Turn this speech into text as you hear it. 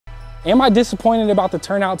Am I disappointed about the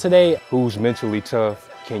turnout today? Who's mentally tough?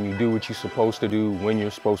 Can you do what you're supposed to do when you're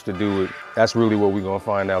supposed to do it? That's really what we're gonna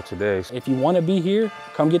find out today. If you wanna be here,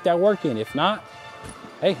 come get that work in. If not,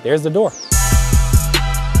 hey, there's the door.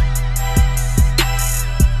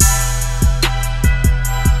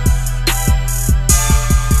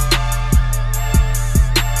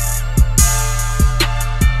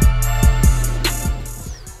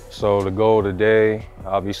 So the goal today,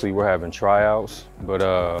 obviously we're having tryouts,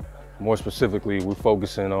 but more specifically, we're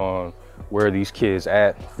focusing on where these kids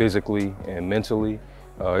at physically and mentally.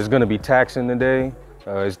 It's gonna be taxing today.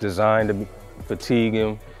 It's designed to fatigue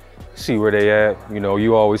them, see where they at. You know,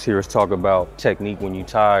 you always hear us talk about technique when you're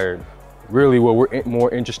tired. Really what we're more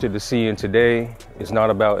interested to see in today is not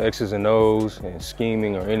about X's and O's and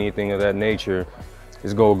scheming or anything of that nature.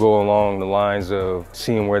 It's gonna go along the lines of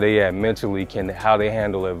seeing where they at mentally, how they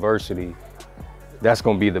handle adversity. That's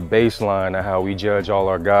gonna be the baseline of how we judge all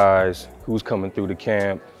our guys, who's coming through the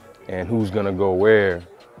camp and who's gonna go where.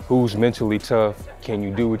 Who's mentally tough? Can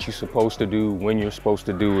you do what you're supposed to do when you're supposed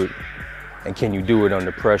to do it? And can you do it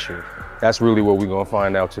under pressure? That's really what we're gonna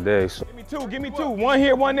find out today. So. Give me two. One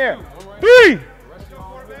here, one there. 3,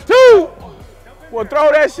 2. Well,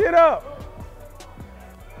 throw that shit up.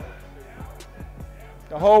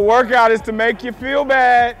 The whole workout is to make you feel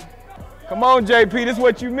bad. Come on, JP, this is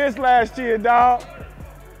what you missed last year, dog.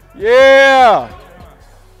 Yeah.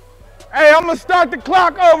 Hey, I'm gonna start the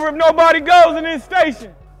clock over if nobody goes in this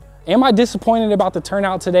station. Am I disappointed about the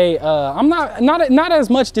turnout today? I'm not as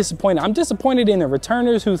much disappointed. I'm disappointed in the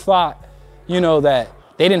returners who thought, you know, that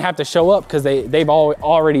they didn't have to show up because they've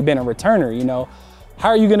already been a returner, you know. How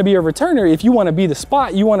are you gonna be a returner if you wanna be the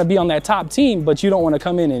spot, you wanna be on that top team, but you don't wanna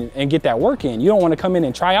come in and get that work in. You don't wanna come in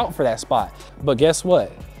and try out for that spot. But guess what?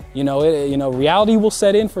 You know, reality will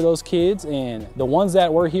set in for those kids, and the ones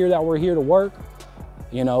that were here to work,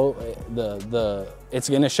 you know, it's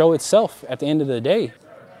gonna show itself at the end of the day.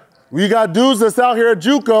 We got dudes that's out here at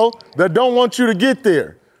JUCO that don't want you to get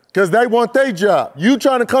there because they want their job. You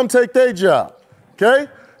trying to come take their job,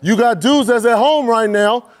 okay? You got dudes that's at home right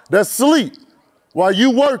now that sleep while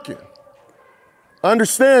you working.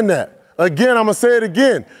 Understand that. Again, I'm gonna say it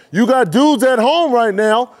again. You got dudes at home right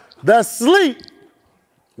now that sleep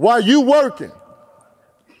while you working.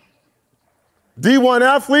 D1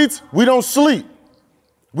 athletes, we don't sleep.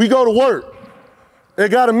 We go to work. It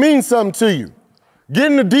gotta mean something to you.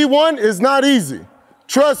 Getting to D1 is not easy.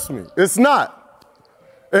 Trust me, it's not.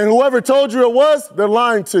 And whoever told you it was, they're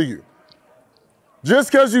lying to you.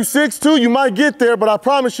 Just because you're 6'2", you might get there, but I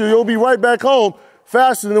promise you, you'll be right back home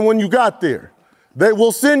faster than when you got there. They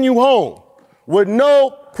will send you home with no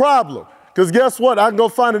problem. Because guess what? I can go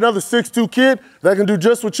find another 6'2" kid that can do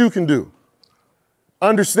just what you can do.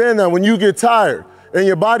 Understand that when you get tired and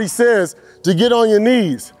your body says to get on your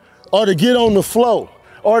knees or to get on the floor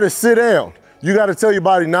or to sit down, you got to tell your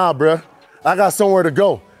body, nah, bruh, I got somewhere to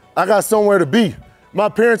go. I got somewhere to be. My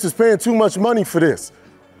parents is paying too much money for this.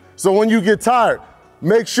 So when you get tired,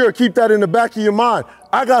 make sure, keep that in the back of your mind.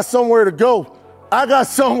 I got somewhere to go. I got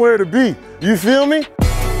somewhere to be. You feel me?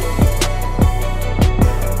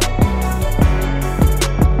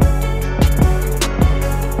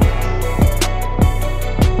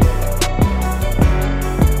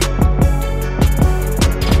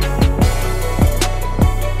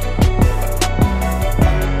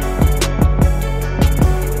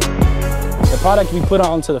 The product we put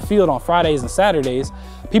onto the field on Fridays and Saturdays,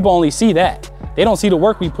 people only see that. They don't see the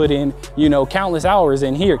work we put in, you know, countless hours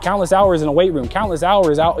in here, countless hours in the weight room, countless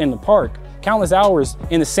hours out in the park, countless hours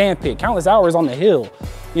in the sand pit, countless hours on the hill.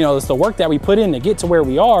 You know, it's the work that we put in to get to where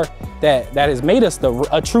we are that has made us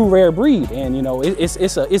a true rare breed. And, you know,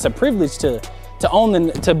 it's a privilege to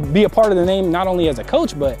be a part of the name, not only as a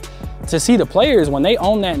coach, but to see the players when they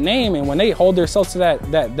own that name and when they hold themselves to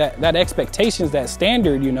that expectations, that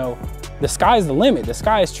standard, you know, the sky's the limit. The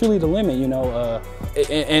sky is truly the limit, you know,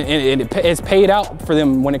 and it's paid out for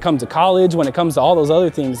them when it comes to college, when it comes to all those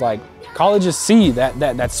other things. Like, colleges see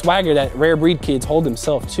that swagger that rare breed kids hold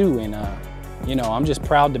themselves to, and you know, I'm just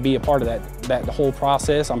proud to be a part of that whole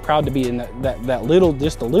process. I'm proud to be in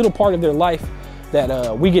just a little part of their life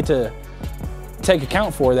that we get to take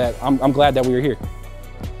account for. That I'm glad that we were here.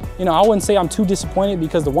 You know, I wouldn't say I'm too disappointed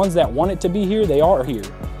because the ones that wanted to be here, they are here.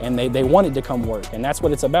 And they wanted to come work, and that's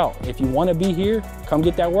what it's about. If you want to be here, come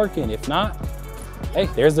get that work in. If not, hey,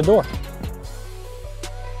 there's the door.